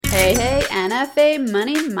Hey, NFA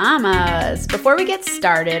Money Mamas. Before we get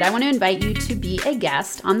started, I want to invite you to be a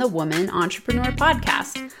guest on the Woman Entrepreneur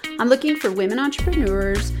Podcast. I'm looking for women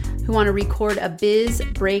entrepreneurs who want to record a biz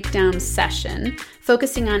breakdown session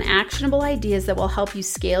focusing on actionable ideas that will help you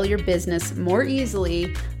scale your business more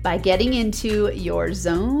easily by getting into your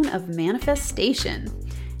zone of manifestation.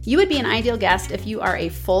 You would be an ideal guest if you are a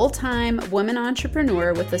full-time woman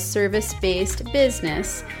entrepreneur with a service-based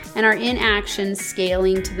business and are in action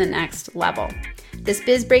scaling to the next level. This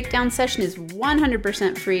biz breakdown session is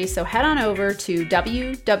 100% free, so head on over to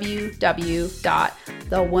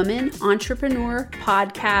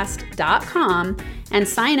www.thewomanontrepreneurpodcast.com and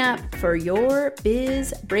sign up for your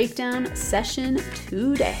biz breakdown session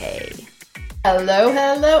today. Hello,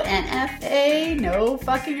 NFA, no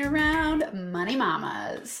fucking around, money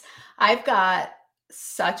mamas. I've got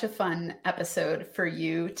such a fun episode for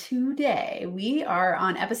you today. We are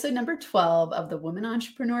on episode number 12 of the Woman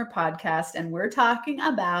Entrepreneur Podcast, and we're talking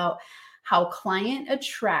about how client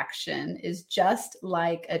attraction is just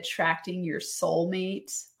like attracting your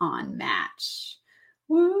soulmate on Match.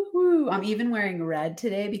 Woo woo. I'm even wearing red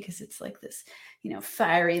today because it's like this,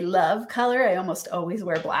 fiery love color. I almost always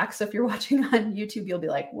wear black. So if you're watching on YouTube, you'll be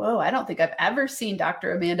like, whoa, I don't think I've ever seen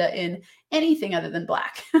Dr. Amanda in anything other than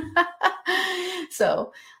black.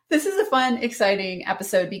 So this is a fun, exciting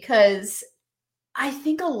episode because I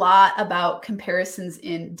think a lot about comparisons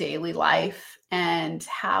in daily life and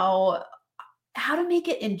how to make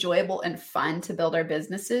it enjoyable and fun to build our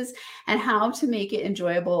businesses, and how to make it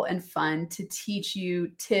enjoyable and fun to teach you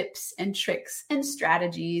tips and tricks and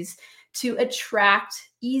strategies to attract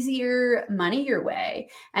easier money your way.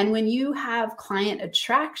 And when you have client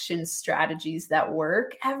attraction strategies that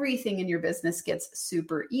work, everything in your business gets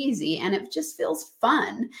super easy and it just feels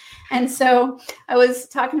fun. And so I was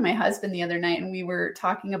talking to my husband the other night, and we were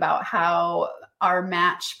talking about how our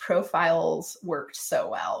Match profiles worked so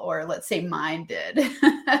well, or let's say mine did,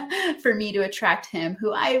 for me to attract him,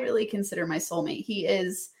 who I really consider my soulmate. He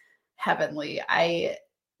is heavenly.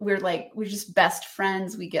 We're just best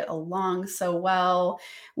friends. We get along so well.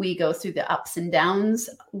 We go through the ups and downs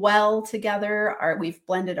well together. We've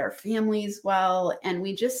blended our families well, and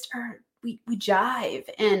we just are. We jive.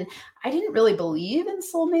 And I didn't really believe in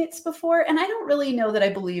soulmates before. And I don't really know that I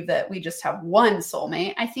believe that we just have one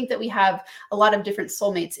soulmate. I think that we have a lot of different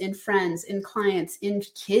soulmates in friends, in clients, in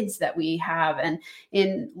kids that we have, and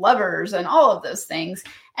in lovers, and all of those things.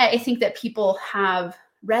 I think that people have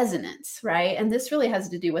resonance, right? And this really has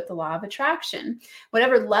to do with the law of attraction.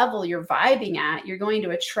 Whatever level you're vibing at, you're going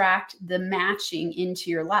to attract the matching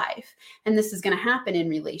into your life. And this is going to happen in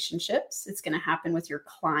relationships. It's going to happen with your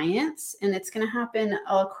clients, and it's going to happen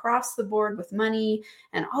across the board with money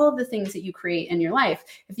and all of the things that you create in your life.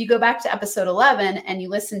 If you go back to episode 11 and you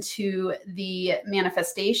listen to the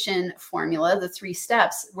manifestation formula, the 3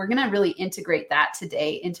 steps, we're going to really integrate that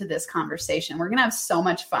today into this conversation. We're going to have so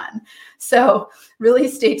much fun. So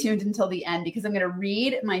really stay tuned until the end, because I'm going to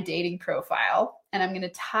read my dating profile and I'm going to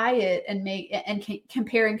tie it and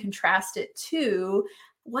compare and contrast it to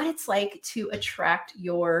what it's like to attract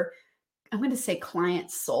your, I'm going to say, client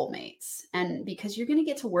soulmates. And because you're going to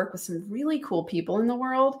get to work with some really cool people in the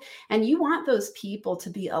world, and you want those people to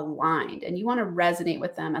be aligned, and you want to resonate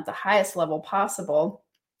with them at the highest level possible.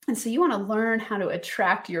 And so you want to learn how to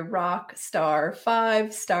attract your rock star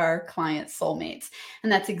 5-star client soulmates.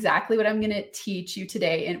 And that's exactly what I'm going to teach you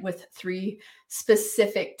today, with 3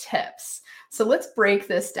 specific tips. So let's break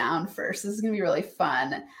this down first. This is going to be really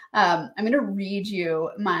fun. I'm going to read you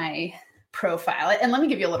my profile. And let me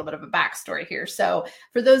give you a little bit of a backstory here. So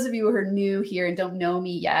for those of you who are new here and don't know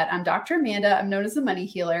me yet, I'm Dr. Amanda. I'm known as the Money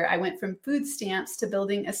Healer. I went from food stamps to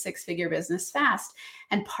building a 6-figure business fast.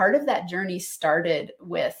 And part of that journey started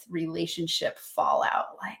with relationship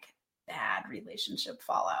fallout, like bad relationship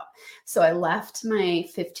fallout. So I left my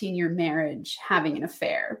 15-year marriage having an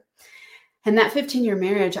affair. And that 15-year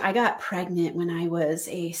marriage, I got pregnant when I was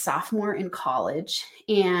a sophomore in college.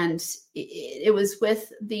 And it was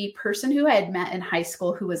with the person who I had met in high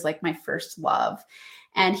school, who was like my first love.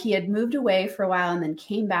 And he had moved away for a while and then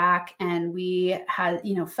came back, and we had,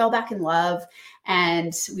 fell back in love,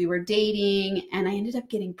 and we were dating, and I ended up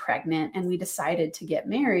getting pregnant, and we decided to get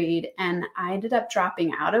married. And I ended up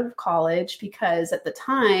dropping out of college because at the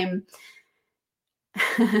time,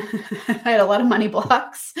 I had a lot of money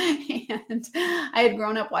blocks, and I had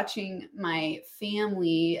grown up watching my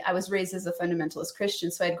family. I was raised as a fundamentalist Christian.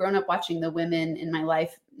 So I had grown up watching the women in my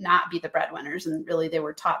life not be the breadwinners. And really they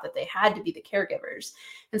were taught that they had to be the caregivers.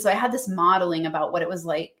 And so I had this modeling about what it was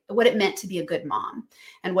like, what it meant to be a good mom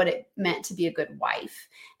and what it meant to be a good wife.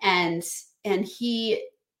 And he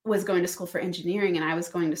was going to school for engineering and I was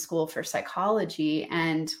going to school for psychology.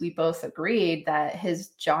 And we both agreed that his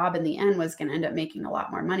job in the end was going to end up making a lot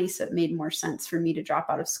more money. So it made more sense for me to drop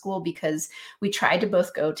out of school, because we tried to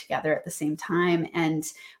both go together at the same time. And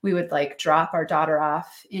we would like drop our daughter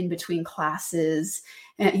off in between classes.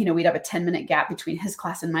 And, we'd have a 10-minute gap between his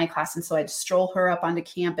class and my class. And so I'd stroll her up onto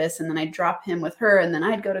campus and then I'd drop him with her and then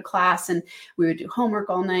I'd go to class and we would do homework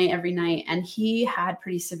all night, every night. And he had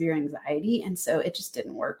pretty severe anxiety. And so it just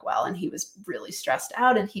didn't work well. And he was really stressed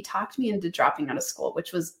out and he talked me into dropping out of school,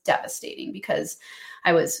 which was devastating because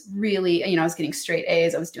I was really, I was getting straight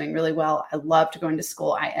A's. I was doing really well. I loved going to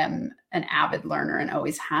school. I am an avid learner and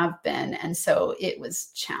always have been. And so it was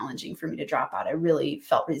challenging for me to drop out. I really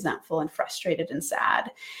felt resentful and frustrated and sad.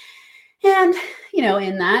 And,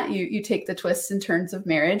 in that you take the twists and turns of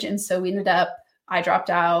marriage. And so I dropped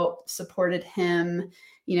out, supported him,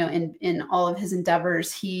 in all of his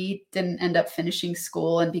endeavors. He didn't end up finishing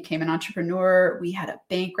school and became an entrepreneur. We had a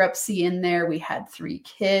bankruptcy in there. We had 3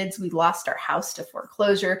 kids. We lost our house to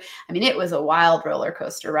foreclosure. I mean, it was a wild roller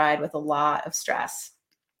coaster ride with a lot of stress,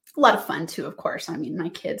 a lot of fun too, of course. I mean, my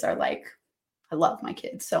kids are like, I love my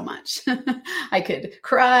kids so much. I could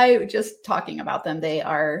cry just talking about them. They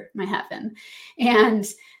are my heaven. And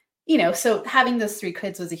so having those 3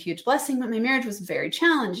 kids was a huge blessing, but my marriage was very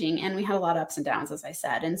challenging and we had a lot of ups and downs, as I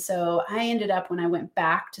said. And so I ended up, when I went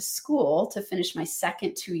back to school to finish my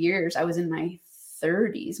second 2 years, I was in my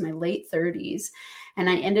 30s, my late 30s. And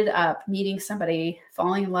I ended up meeting somebody,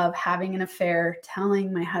 falling in love, having an affair,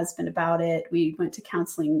 telling my husband about it. We went to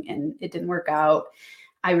counseling and it didn't work out.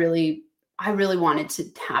 I really wanted to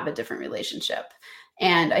have a different relationship.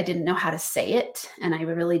 And I didn't know how to say it. And I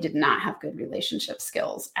really did not have good relationship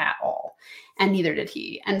skills at all. And neither did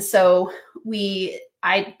he. And so we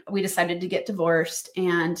decided to get divorced.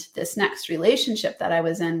 And this next relationship that I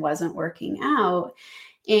was in wasn't working out.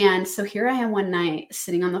 And so here I am one night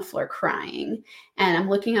sitting on the floor crying. And I'm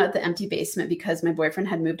looking out at the empty basement because my boyfriend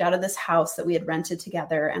had moved out of this house that we had rented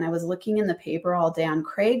together. And I was looking in the paper all day on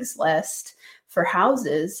Craigslist for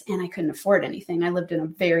houses, and I couldn't afford anything. I lived in a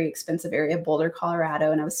very expensive area, Boulder,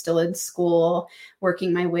 Colorado, and I was still in school,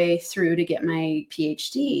 working my way through to get my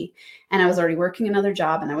PhD. And I was already working another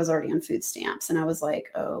job and I was already on food stamps. And I was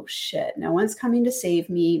like, oh shit, no one's coming to save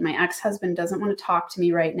me. My ex-husband doesn't want to talk to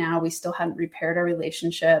me right now. We still hadn't repaired our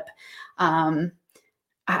relationship.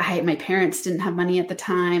 My parents didn't have money at the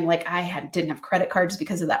time. Like didn't have credit cards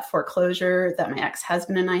because of that foreclosure that my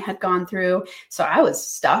ex-husband and I had gone through. So I was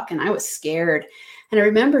stuck and I was scared. And I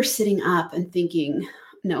remember sitting up and thinking,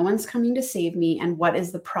 no one's coming to save me. And what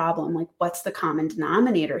is the problem? Like, what's the common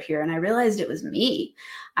denominator here? And I realized it was me.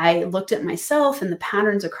 I looked at myself and the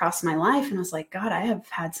patterns across my life and I was like, God, I have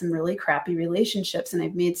had some really crappy relationships and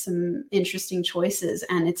I've made some interesting choices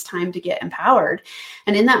and it's time to get empowered.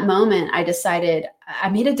 And in that moment, I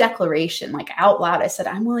made a declaration, like out loud. I said,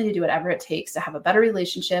 I'm willing to do whatever it takes to have a better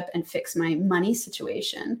relationship and fix my money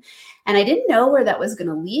situation. And I didn't know where that was going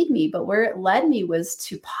to lead me, but where it led me was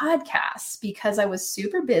to podcasts, because I was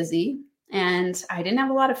super busy and I didn't have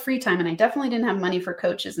a lot of free time. And I definitely didn't have money for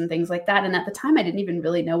coaches and things like that. And at the time, I didn't even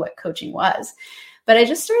really know what coaching was, but I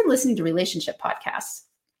just started listening to relationship podcasts.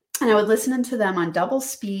 And I would listen to them on double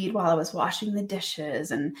speed while I was washing the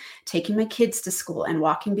dishes and taking my kids to school and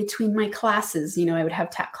walking between my classes. I would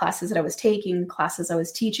have classes that I was taking, classes I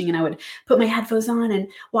was teaching, and I would put my headphones on and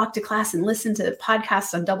walk to class and listen to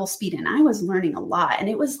podcasts on double speed. And I was learning a lot. And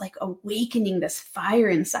it was like awakening this fire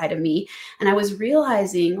inside of me. And I was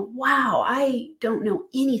realizing, wow, I don't know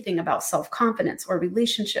anything about self-confidence or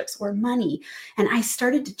relationships or money. And I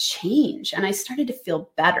started to change and I started to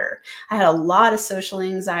feel better. I had a lot of social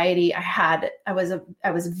anxiety. I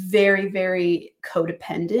was very, very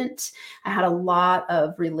codependent. I had a lot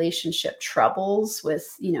of relationship troubles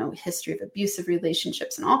with, history of abusive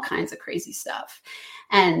relationships and all kinds of crazy stuff.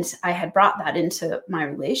 And I had brought that into my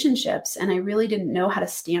relationships and I really didn't know how to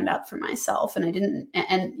stand up for myself. And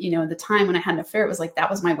the time when I had an affair, it was like, that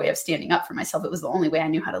was my way of standing up for myself. It was the only way I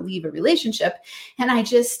knew how to leave a relationship. And I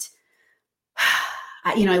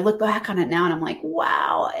look back on it now and I'm like,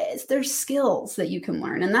 wow, there's skills that you can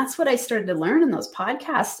learn. And that's what I started to learn in those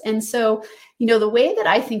podcasts. And so, the way that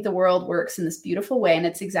I think the world works in this beautiful way, and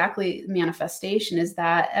it's exactly manifestation, is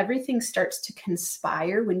that everything starts to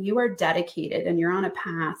conspire when you are dedicated and you're on a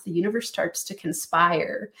path. The universe starts to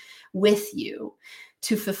conspire with you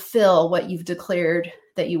to fulfill what you've declared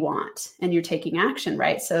that you want, and you're taking action,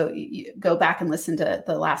 right? So you go back and listen to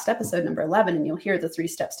the last episode, number 11, and you'll hear the 3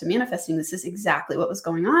 steps to manifesting. This is exactly what was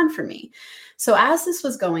going on for me. So as this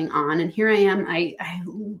was going on, and here I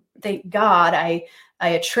am, thank God I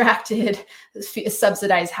attracted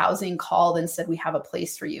subsidized housing, called and said, we have a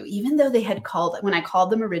place for you. Even though they had called, when I called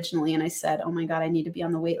them originally and I said, oh my God, I need to be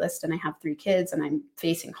on the wait list and I have 3 kids and I'm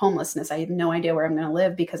facing homelessness. I have no idea where I'm going to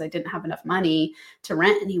live because I didn't have enough money to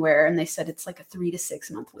rent anywhere. And they said, it's like a 3 to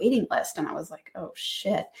 6 month waiting list. And I was like, oh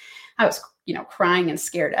shit. I was, crying and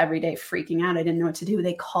scared every day, freaking out. I didn't know what to do.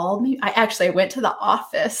 They called me. I went to the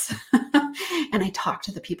office and I talked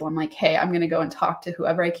to the people. I'm like, hey, I'm going to go and talk to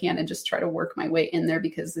whoever I can and just try to work my way in there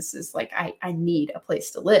because this is like, I need a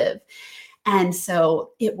place to live. And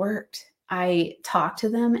so it worked. I talked to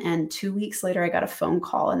them and 2 weeks later, I got a phone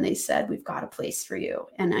call and they said, we've got a place for you.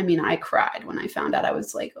 And I mean, I cried when I found out. I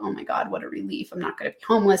was like, oh my God, what a relief. I'm not going to be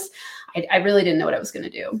homeless. I really didn't know what I was going to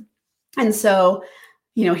do. And so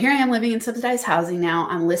here I am living in subsidized housing now.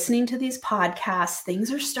 I'm listening to these podcasts.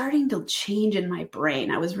 Things are starting to change in my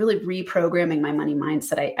brain. I was really reprogramming my money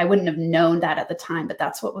mindset. I wouldn't have known that at the time, but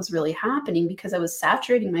that's what was really happening because I was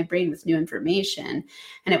saturating my brain with new information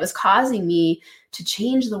and it was causing me to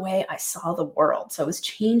change the way I saw the world. So I was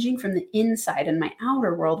changing from the inside and my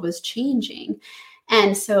outer world was changing.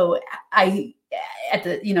 And so in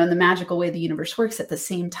the magical way the universe works, at the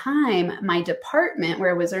same time, my department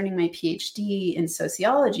where I was earning my PhD in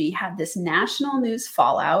sociology had this national news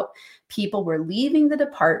fallout. People were leaving the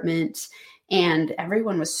department and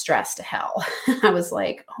everyone was stressed to hell. I was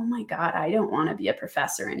like, oh my God, I don't want to be a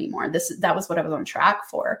professor anymore. That was what I was on track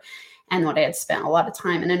for. And what I had spent a lot of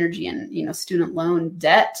time and energy and, student loan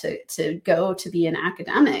debt to go to be an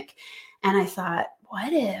academic. And I thought,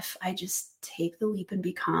 what if I just take the leap and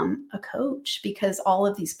become a coach? Because all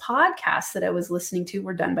of these podcasts that I was listening to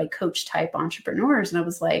were done by coach type entrepreneurs. And I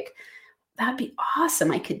was like, that'd be awesome.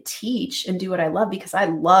 I could teach and do what I love because I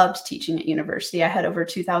loved teaching at university. I had over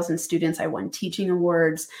 2,000 students. I won teaching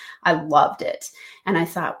awards. I loved it. And I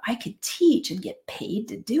thought I could teach and get paid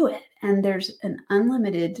to do it. And there's an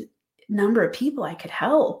unlimited number of people I could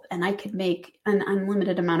help and I could make an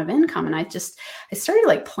unlimited amount of income. And I started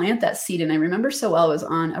to plant that seed. And I remember so well, I was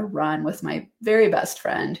on a run with my very best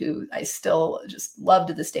friend who I still just love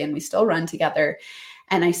to this day. And we still run together.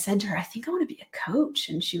 And I said to her, I think I want to be a coach.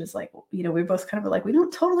 And she was like, we both kind of were like, we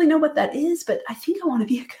don't totally know what that is, but I think I want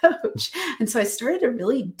to be a coach. And so I started to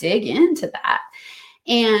really dig into that.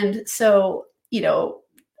 And so,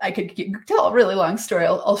 I could tell a really long story.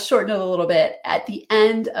 I'll shorten it a little bit. At the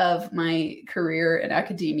end of my career in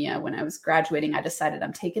academia, when I was graduating, I decided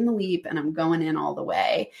I'm taking the leap and I'm going in all the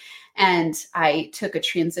way. And I took a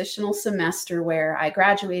transitional semester where I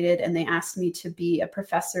graduated and they asked me to be a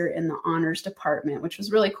professor in the honors department, which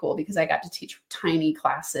was really cool because I got to teach tiny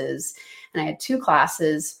classes and I had 2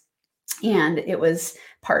 classes. And it was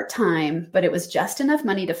part-time, but it was just enough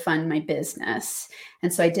money to fund my business.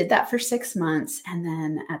 And so I did that for 6 months. And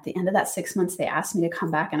then at the end of that 6 months, they asked me to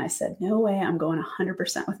come back. And I said, no way, I'm going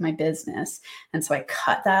 100% with my business. And so I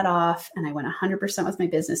cut that off and I went 100% with my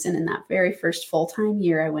business. And in that very first full-time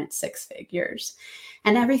year, I went 6 figures.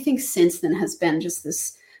 And everything since then has been just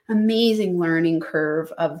this amazing learning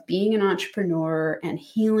curve of being an entrepreneur and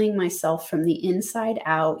healing myself from the inside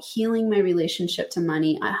out, healing my relationship to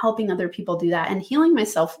money, helping other people do that, and healing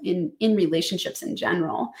myself in relationships in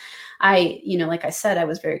general. Like I said, I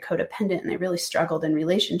was very codependent and I really struggled in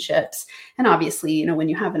relationships. And obviously, when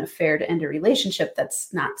you have an affair to end a relationship,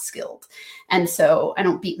 that's not skilled. And so I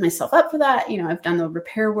don't beat myself up for that. I've done the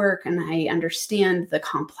repair work and I understand the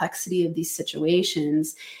complexity of these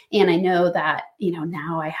situations. And I know that,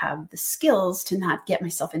 now I have the skills to not get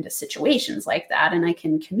myself into situations like that and I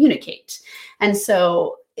can communicate. And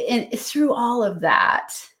so through all of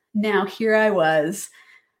that, now here I was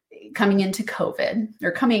coming into COVID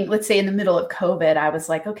let's say in the middle of COVID, I was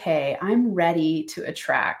like, okay, I'm ready to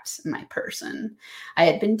attract my person. I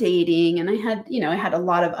had been dating and I had a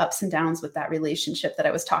lot of ups and downs with that relationship that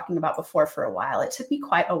I was talking about before for a while. It took me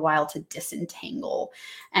quite a while to disentangle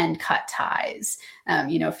and cut ties.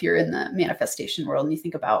 If you're in the manifestation world and you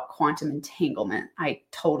think about quantum entanglement, I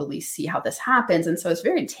totally see how this happens. And so I was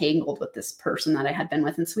very entangled with this person that I had been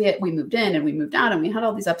with. And so we moved in and we moved out and we had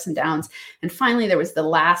all these ups and downs. And finally there was the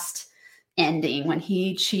last ending when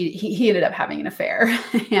he ended up having an affair.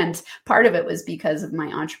 And part of it was because of my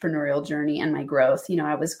entrepreneurial journey and my growth.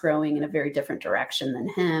 I was growing in a very different direction than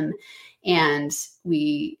him. And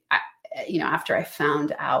after I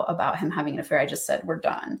found out about him having an affair, I just said, we're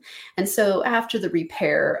done. And so after the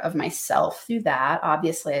repair of myself through that,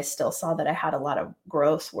 obviously I still saw that I had a lot of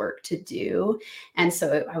growth work to do. And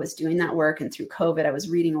so I was doing that work. And through COVID, I was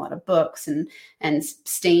reading a lot of books and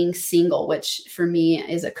staying single, which for me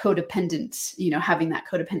is a codependent, having that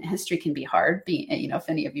codependent history can be hard. If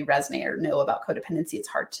any of you resonate or know about codependency, it's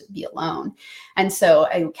hard to be alone. And so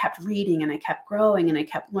I kept reading and I kept growing and I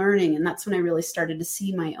kept learning. And that's when I really started to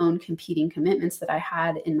see my own competing commitments that I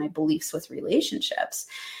had in my beliefs with relationships.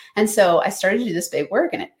 And so I started to do this big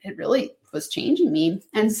work, and it really was changing me.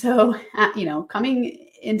 And so, coming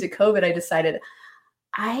into COVID, I decided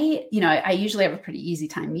I usually have a pretty easy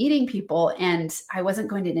time meeting people, and I wasn't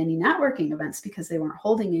going to any networking events because they weren't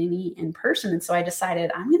holding any in person. And so I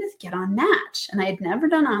decided I'm going to get on Match, and I had never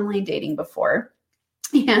done online dating before.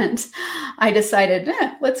 And I decided,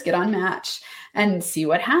 let's get on Match and see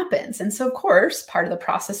what happens. And so, of course, part of the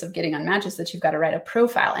process of getting on Match is that you've got to write a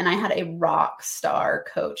profile. And I had a rock star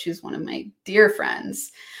coach who's one of my dear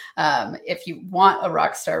friends. If you want a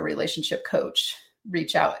rock star relationship coach,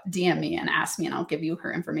 reach out, DM me and ask me, and I'll give you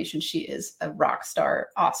her information. She is a rock star,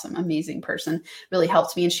 awesome, amazing person, really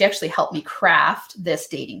helped me. And she actually helped me craft this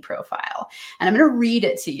dating profile. And I'm going to read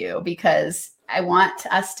it to you because I want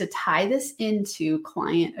us to tie this into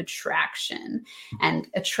client attraction and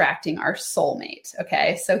attracting our soulmate.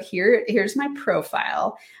 Okay. So here's my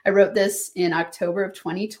profile. I wrote this in October of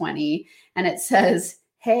 2020, and it says,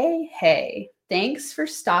 Hey, thanks for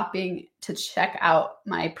stopping by to check out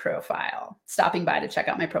my profile.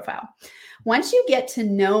 Once you get to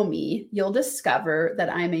know me, you'll discover that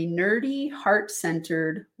I'm a nerdy,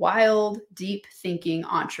 heart-centered, wild, deep-thinking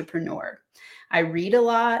entrepreneur. I read a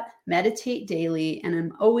lot, meditate daily, and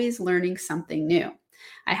I'm always learning something new.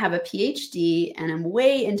 I have a PhD, and I'm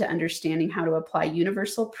way into understanding how to apply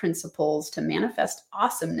universal principles to manifest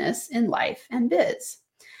awesomeness in life and biz.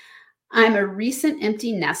 I'm a recent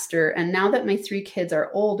empty nester, and now that my 3 kids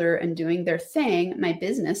are older and doing their thing, my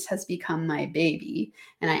business has become my baby,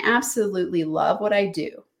 and I absolutely love what I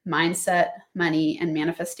do: mindset, money, and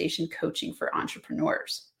manifestation coaching for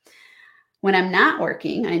entrepreneurs. When I'm not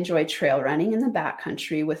working, I enjoy trail running in the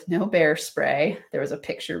backcountry with no bear spray. There was a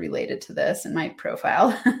picture related to this in my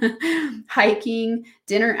profile. Hiking,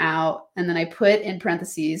 dinner out, and then I put in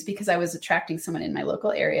parentheses, because I was attracting someone in my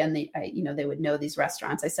local area, and they would know these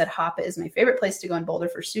restaurants. I said, Hapa is my favorite place to go in Boulder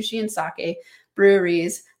for sushi and sake,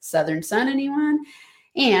 breweries, Southern Sun, anyone?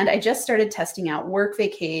 And I just started testing out work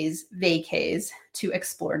vacays to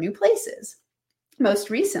explore new places.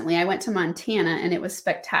 Most recently, I went to Montana, and it was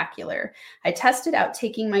spectacular. I tested out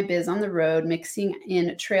taking my biz on the road, mixing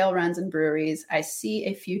in trail runs and breweries. I see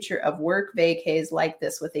a future of work vacays like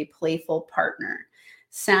this with a playful partner.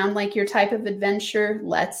 Sound like your type of adventure?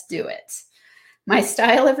 Let's do it. My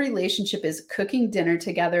style of relationship is cooking dinner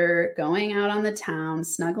together, going out on the town,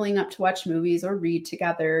 snuggling up to watch movies or read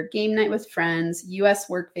together, game night with friends, U.S.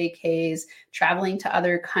 work vacays, traveling to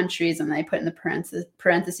other countries. And then I put in the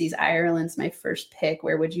parentheses, Ireland's my first pick.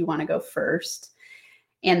 Where would you want to go first?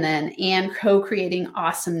 And co-creating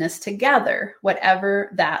awesomeness together,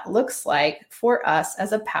 whatever that looks like for us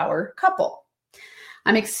as a power couple.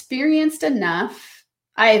 I've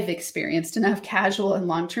experienced enough casual and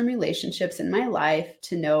long-term relationships in my life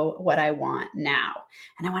to know what I want now.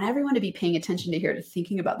 And I want everyone to be paying attention to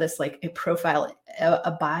thinking about this like a profile,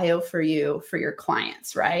 a bio for your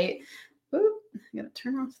clients, right? Ooh, I'm going to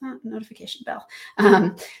turn off that notification bell.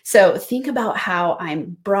 So think about how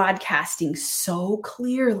I'm broadcasting so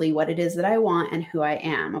clearly what it is that I want and who I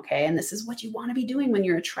am, okay? And this is what you want to be doing when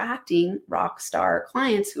you're attracting rock star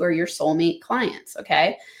clients who are your soulmate clients,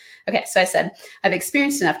 okay? Okay, so I said, I've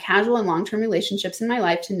experienced enough casual and long-term relationships in my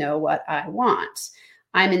life to know what I want.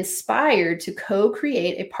 I'm inspired to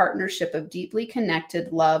co-create a partnership of deeply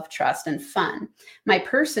connected love, trust, and fun. My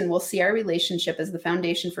person will see our relationship as the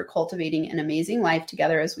foundation for cultivating an amazing life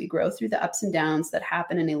together as we grow through the ups and downs that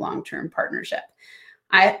happen in a long-term partnership.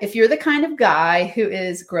 If you're the kind of guy who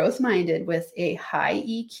is growth-minded with a high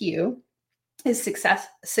EQ, is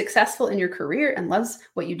successful in your career and loves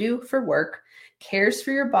what you do for work, cares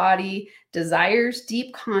for your body, desires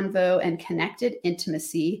deep convo and connected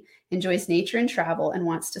intimacy, enjoys nature and travel, and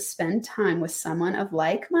wants to spend time with someone of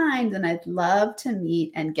like mind, then I'd love to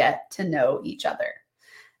meet and get to know each other.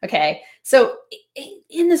 Okay, so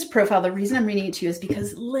in this profile, the reason I'm reading it to you is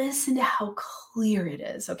because listen to how clear it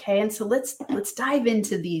is, okay? And so let's dive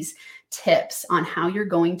into these tips on how you're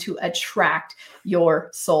going to attract your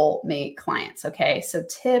soulmate clients, okay? So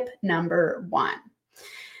tip number 1.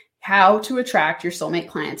 how to attract your soulmate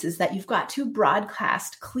clients is that you've got to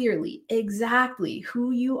broadcast clearly exactly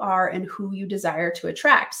who you are and who you desire to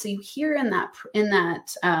attract. So you hear in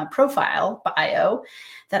that profile bio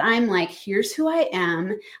that I'm like, here's who I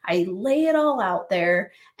am. I lay it all out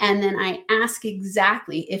there. And then I ask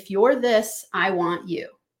exactly, if you're this, I want you.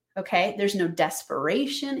 Okay. There's no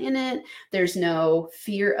desperation in it. There's no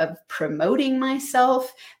fear of promoting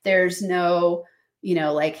myself. There's no,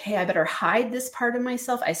 like, hey, I better hide this part of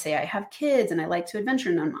myself. I say I have kids and I like to adventure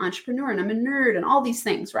and I'm an entrepreneur and I'm a nerd and all these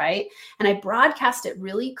things, right? And I broadcast it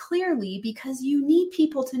really clearly because you need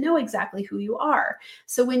people to know exactly who you are.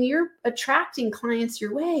 So when you're attracting clients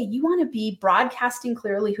your way, you want to be broadcasting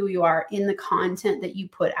clearly who you are in the content that you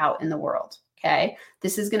put out in the world. Okay.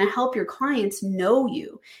 This is going to help your clients know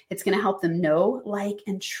you. It's going to help them know, like,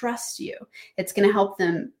 and trust you. It's going to help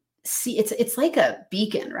them see, it's like a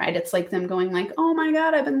beacon, right? It's like them going like, oh my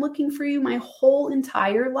God, I've been looking for you my whole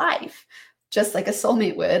entire life, just like a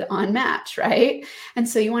soulmate would on Match, right? And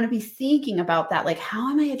so you want to be thinking about that. Like,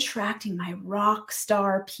 how am I attracting my rock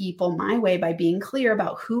star people my way by being clear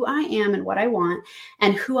about who I am and what I want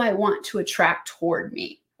and who I want to attract toward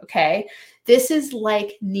me? Okay. This is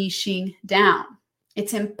like niching down.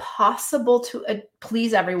 It's impossible to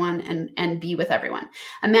please everyone and be with everyone.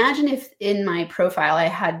 Imagine if in my profile I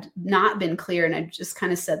had not been clear and I just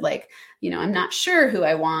kind of said like, I'm not sure who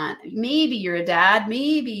I want. Maybe you're a dad.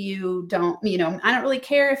 Maybe you don't, I don't really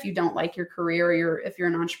care if you don't like your career or if you're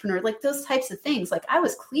an entrepreneur, like those types of things. Like I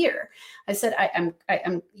was clear. I said, I'm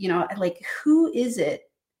like, who is it?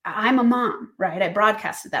 I'm a mom, right? I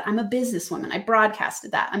broadcasted that. I'm a businesswoman. I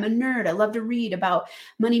broadcasted that. I'm a nerd. I love to read about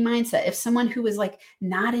money mindset. If someone who is like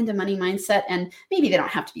not into money mindset, and maybe they don't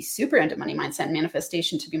have to be super into money mindset and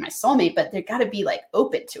manifestation to be my soulmate, but they've got to be like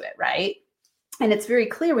open to it, right? And it's very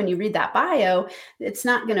clear when you read that bio, it's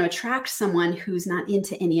not going to attract someone who's not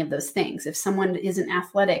into any of those things. If someone isn't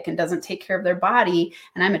athletic and doesn't take care of their body,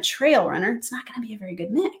 and I'm a trail runner, it's not going to be a very good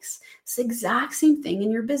mix. It's the exact same thing in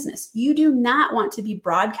your business. You do not want to be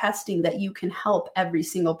broadcasting that you can help every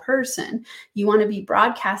single person. You want to be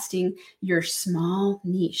broadcasting your small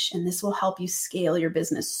niche, and this will help you scale your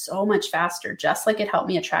business so much faster, just like it helped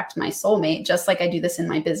me attract my soulmate, just like I do this in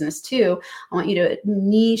my business too. I want you to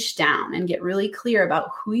niche down and get really clear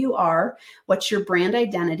about who you are, what's your brand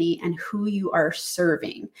identity, and who you are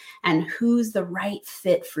serving, and who's the right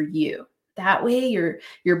fit for you. That way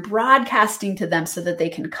you're broadcasting to them so that they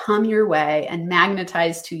can come your way and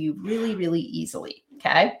magnetize to you really, really easily.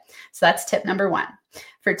 Okay. So that's tip number 1.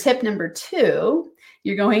 For tip number 2,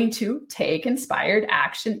 you're going to take inspired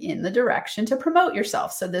action in the direction to promote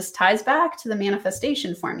yourself. So this ties back to the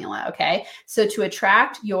manifestation formula. Okay. So to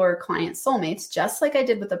attract your client soulmates, just like I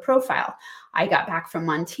did with the profile, I got back from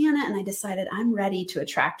Montana and I decided I'm ready to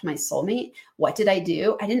attract my soulmate. What did I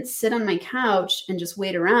do? I didn't sit on my couch and just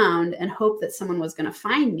wait around and hope that someone was going to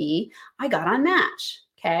find me. I got on Match.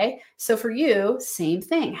 Okay. So for you, same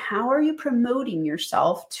thing. How are you promoting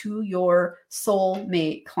yourself to your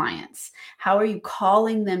soulmate clients? How are you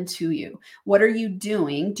calling them to you? What are you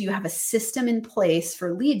doing? Do you have a system in place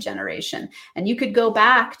for lead generation? And you could go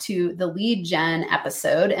back to the lead gen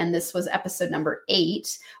episode, and this was episode number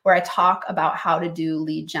 8, where I talk about how to do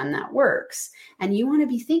lead gen that works. And you want to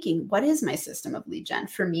be thinking, what is my system of lead gen?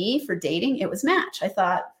 For me, for dating, it was Match. I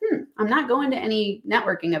thought, I'm not going to any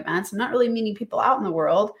networking events. I'm not really meeting people out in the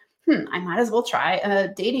world. I might as well try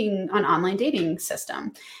an online dating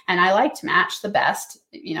system. And I liked Match the best.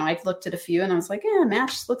 I looked at a few and I was like,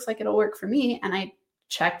 Match looks like it'll work for me. And I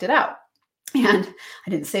checked it out. And I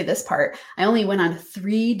didn't say this part. I only went on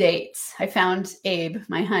 3 dates. I found Abe,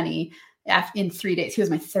 my honey, in 3 days. He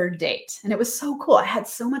was my 3rd date. And it was so cool. I had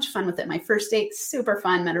so much fun with it. My first date, super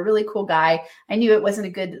fun, met a really cool guy. I knew it wasn't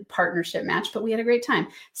a good partnership match, but we had a great time.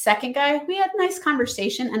 Second guy, we had a nice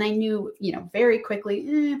conversation. And I knew, very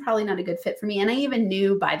quickly, probably not a good fit for me. And I even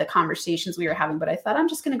knew by the conversations we were having, but I thought, I'm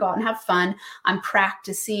just going to go out and have fun. I'm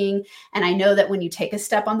practicing. And I know that when you take a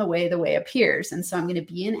step on the way appears. And so I'm going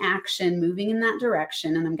to be in action, moving in that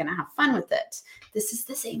direction, and I'm going to have fun with it. This is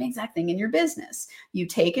the same exact thing in your business. You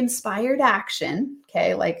take inspired action,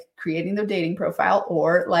 okay, like creating the dating profile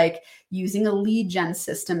or like using a lead gen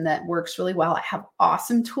system that works really well. I have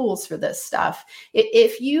awesome tools for this stuff.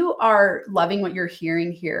 If you are loving what you're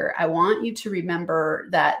hearing here, I want you to remember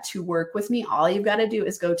that to work with me, all you've got to do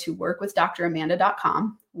is go to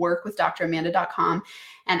workwithdramanda.com, workwithdramanda.com,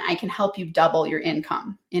 and I can help you double your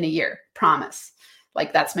income in a year. Promise.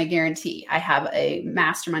 Like that's my guarantee. I have a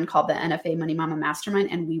mastermind called the NFA Money Mama Mastermind,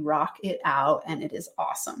 and we rock it out, and it is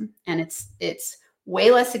awesome. And it's way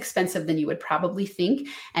less expensive than you would probably think,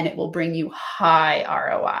 and it will bring you high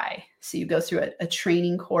ROI. So you go through a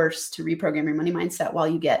training course to reprogram your money mindset while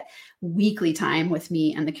you get weekly time with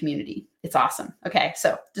me and the community. It's awesome. Okay.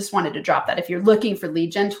 So just wanted to drop that. If you're looking for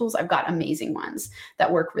lead gen tools, I've got amazing ones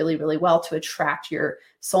that work really, really well to attract your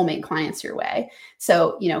soulmate clients your way.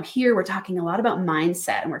 So, here we're talking a lot about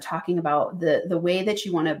mindset, and we're talking about the way that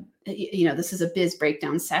you want to, this is a biz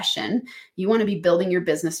breakdown session. You want to be building your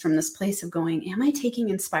business from this place of going, am I taking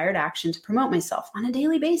inspired action to promote myself on a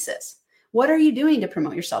daily basis? What are you doing to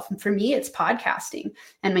promote yourself? And for me, it's podcasting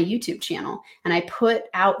and my YouTube channel. And I put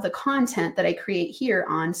out the content that I create here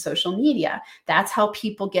on social media. That's how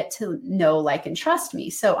people get to know, like, and trust me.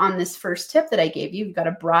 So on this first tip that I gave you, you've got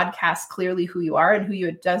to broadcast clearly who you are and who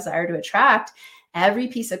you desire to attract. Every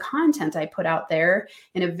piece of content I put out there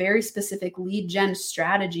in a very specific lead gen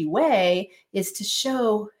strategy way is to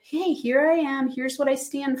show, hey, here I am. Here's what I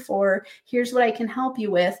stand for. Here's what I can help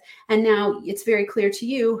you with. And now it's very clear to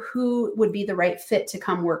you who would be the right fit to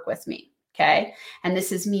come work with me. Okay. And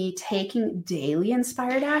this is me taking daily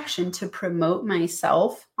inspired action to promote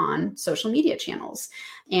myself on social media channels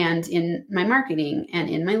and in my marketing and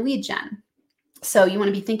in my lead gen. So you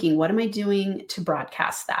want to be thinking, what am I doing to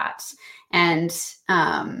broadcast that? And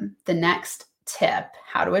the next tip,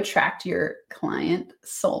 how to attract your client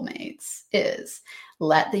soulmates, is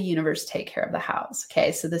let the universe take care of the house.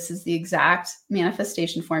 Okay, so this is the exact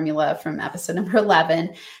manifestation formula from episode number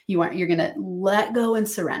 11. You're going to let go and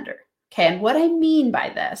surrender. Okay, and what I mean by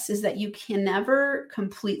this is that you can never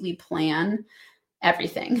completely plan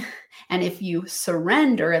everything. And if you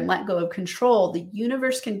surrender and let go of control, the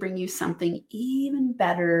universe can bring you something even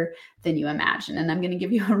better than you imagine. And I'm going to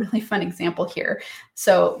give you a really fun example here.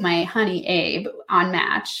 So my honey, Abe, on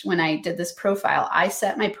Match, when I did this profile, I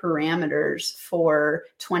set my parameters for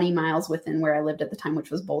 20 miles within where I lived at the time,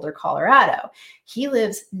 which was Boulder, Colorado. He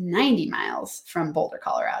lives 90 miles from Boulder,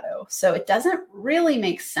 Colorado. So it doesn't really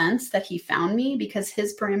make sense that he found me because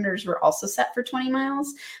his parameters were also set for 20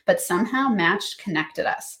 miles, but somehow Match connected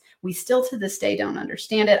us. We still to this day don't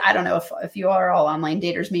understand it. I don't know if you are all online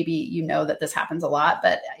daters, maybe you know that this happens a lot,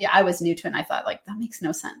 but yeah, I was new to it and I thought, like, that makes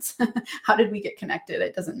no sense. How did we get connected?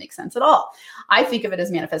 It doesn't make sense at all. I think of it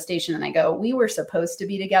as manifestation and I go, we were supposed to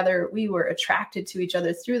be together. We were attracted to each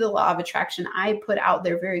other through the law of attraction. I put out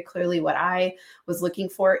there very clearly what I was looking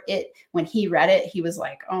for. When he read it, he was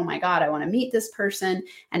like, oh my God, I want to meet this person.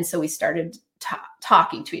 And so we started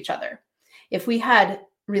talking to each other. If we had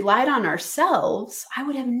relied on ourselves, I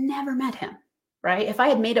would have never met him, right? If I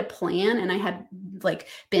had made a plan and I had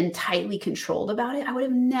been tightly controlled about it, I would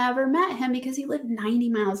have never met him because he lived 90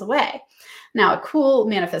 miles away. Now, a cool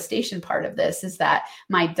manifestation part of this is that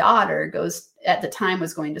my daughter at the time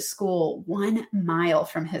was going to school 1 mile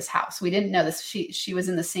from his house. We didn't know this. She was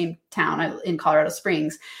in the same town in Colorado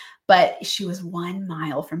Springs, but she was 1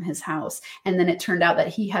 mile from his house. And then it turned out that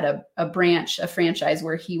he had a franchise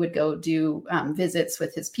where he would go do visits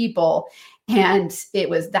with his people. And that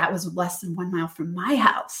was less than 1 mile from my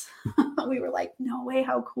house. We were like, no way,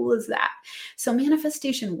 how cool is that? So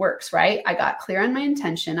manifestation works, right? I got clear on my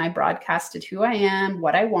intention. I broadcasted who I am,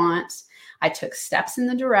 what I want. I took steps in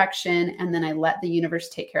the direction, and then I let the universe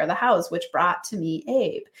take care of the house, which brought to me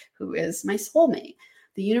Abe, who is my soulmate.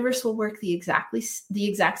 The universe will work the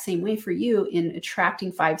exact same way for you in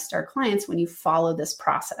attracting 5-star clients when you follow this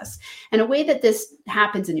process. And a way that this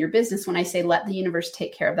happens in your business, when I say let the universe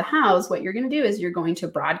take care of the house, what you're going to do is you're going to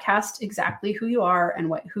broadcast exactly who you are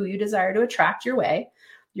and who you desire to attract your way,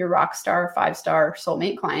 your rock star, 5-star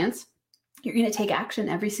soulmate clients. You're going to take action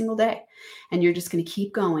every single day, and you're just going to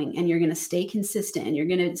keep going, and you're going to stay consistent, and you're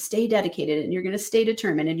going to stay dedicated, and you're going to stay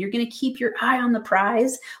determined, and you're going to keep your eye on the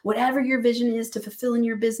prize. Whatever your vision is to fulfill in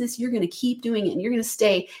your business, you're going to keep doing it, and you're going to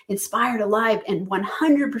stay inspired, alive, and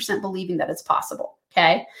 100% believing that it's possible.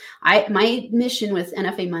 Okay. My mission with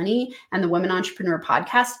NFA Money and the Women Entrepreneur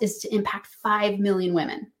Podcast is to impact 5 million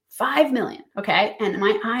women. 5 million. Okay. And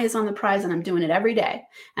my eye is on the prize, and I'm doing it every day.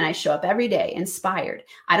 And I show up every day inspired.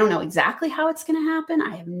 I don't know exactly how it's going to happen.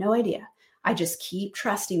 I have no idea. I just keep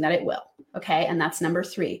trusting that it will. Okay. And that's number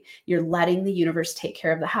 3. You're letting the universe take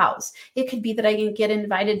care of the house. It could be that I can get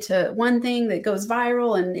invited to one thing that goes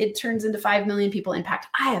viral and it turns into 5 million people impact.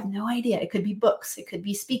 I have no idea. It could be books. It could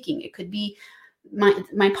be speaking. It could be my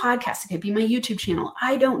podcast. It could be my YouTube channel.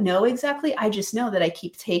 I don't know exactly. I just know that I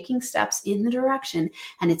keep taking steps in the direction,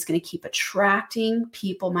 and it's going to keep attracting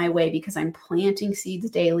people my way because I'm planting seeds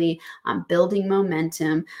daily. I'm building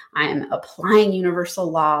momentum. I'm applying universal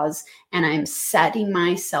laws, and I'm setting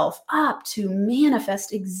myself up to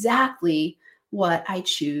manifest exactly what I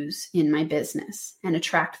choose in my business and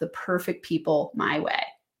attract the perfect people my way.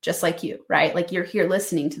 Just like you, right? Like you're here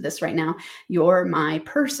listening to this right now. You're my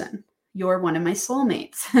person. you're one of my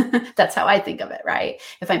soulmates. That's how I think of it, right?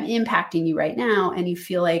 If I'm impacting you right now and you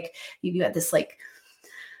feel like you got this like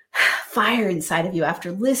fire inside of you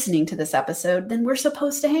after listening to this episode, then we're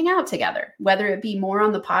supposed to hang out together, whether it be more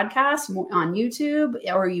on the podcast, more on YouTube,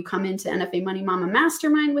 or you come into NFA Money Mama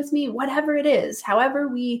Mastermind with me, whatever it is, however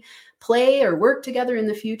we play or work together in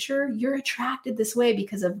the future, you're attracted this way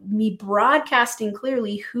because of me broadcasting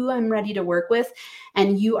clearly who I'm ready to work with,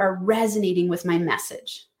 and you are resonating with my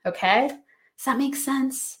message. Okay? Does that make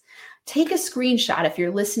sense? Take a screenshot if you're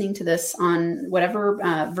listening to this on whatever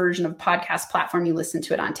version of podcast platform you listen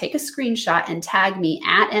to it on. Take a screenshot and tag me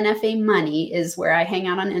at NFA Money is where I hang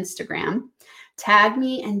out on Instagram. Tag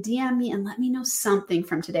me and DM me and let me know something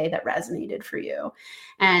from today that resonated for you.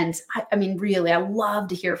 And I mean, really, I love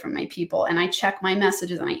to hear from my people, and I check my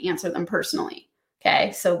messages and I answer them personally.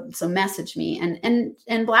 Okay. So message me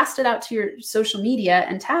and blast it out to your social media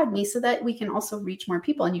and tag me so that we can also reach more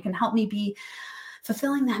people, and you can help me be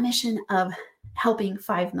fulfilling that mission of helping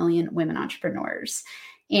 5 million women entrepreneurs.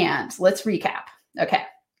 And let's recap. Okay.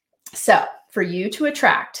 So for you to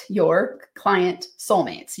attract your client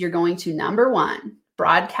soulmates, you're going to, number one,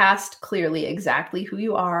 broadcast clearly exactly who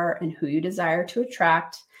you are and who you desire to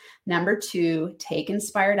attract. Number two, take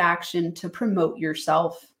inspired action to promote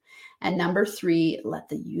yourself. And number three, let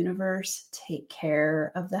the universe take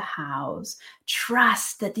care of the hows.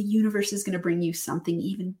 Trust that the universe is going to bring you something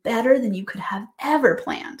even better than you could have ever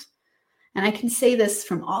planned. And I can say this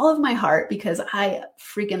from all of my heart because I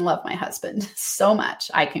freaking love my husband so much.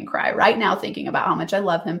 I can cry right now thinking about how much I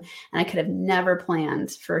love him, and I could have never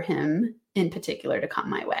planned for him in particular to come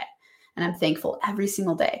my way. And I'm thankful every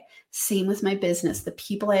single day. Same with my business. The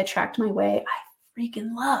people I attract my way, I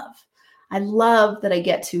freaking love. I love that I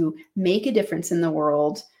get to make a difference in the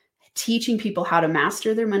world, teaching people how to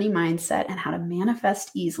master their money mindset and how to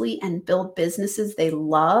manifest easily and build businesses they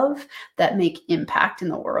love that make impact in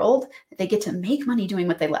the world. They get to make money doing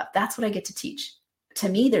what they love. That's what I get to teach. To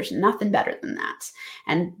me, there's nothing better than that.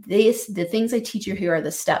 And the things I teach you here are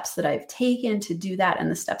the steps that I've taken to do that and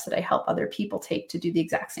the steps that I help other people take to do the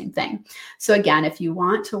exact same thing. So again, if you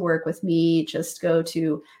want to work with me, just go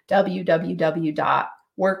to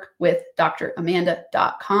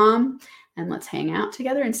www.workwithdramanda.com and let's hang out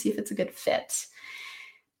together and see if it's a good fit.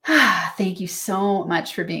 Thank you so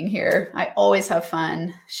much for being here. I always have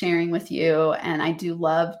fun sharing with you, and I do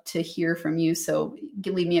love to hear from you. So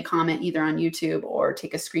leave me a comment either on YouTube or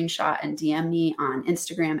take a screenshot and DM me on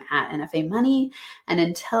Instagram at NFA Money. And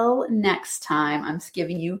until next time, I'm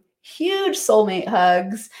giving you huge soulmate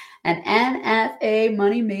hugs and NFA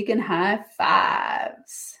money making high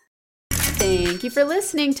fives. Thank you for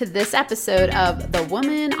listening to this episode of the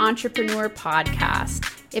Woman Entrepreneur Podcast.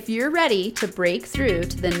 If you're ready to break through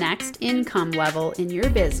to the next income level in your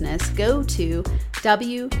business, go to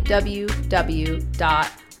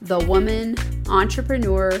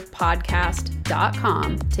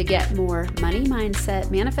www.thewomanentrepreneurpodcast.com to get more money mindset,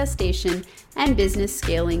 manifestation, and business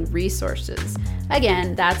scaling resources.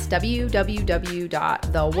 Again, that's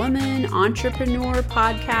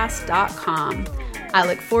www.thewomanentrepreneurpodcast.com. I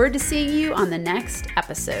look forward to seeing you on the next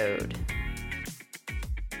episode.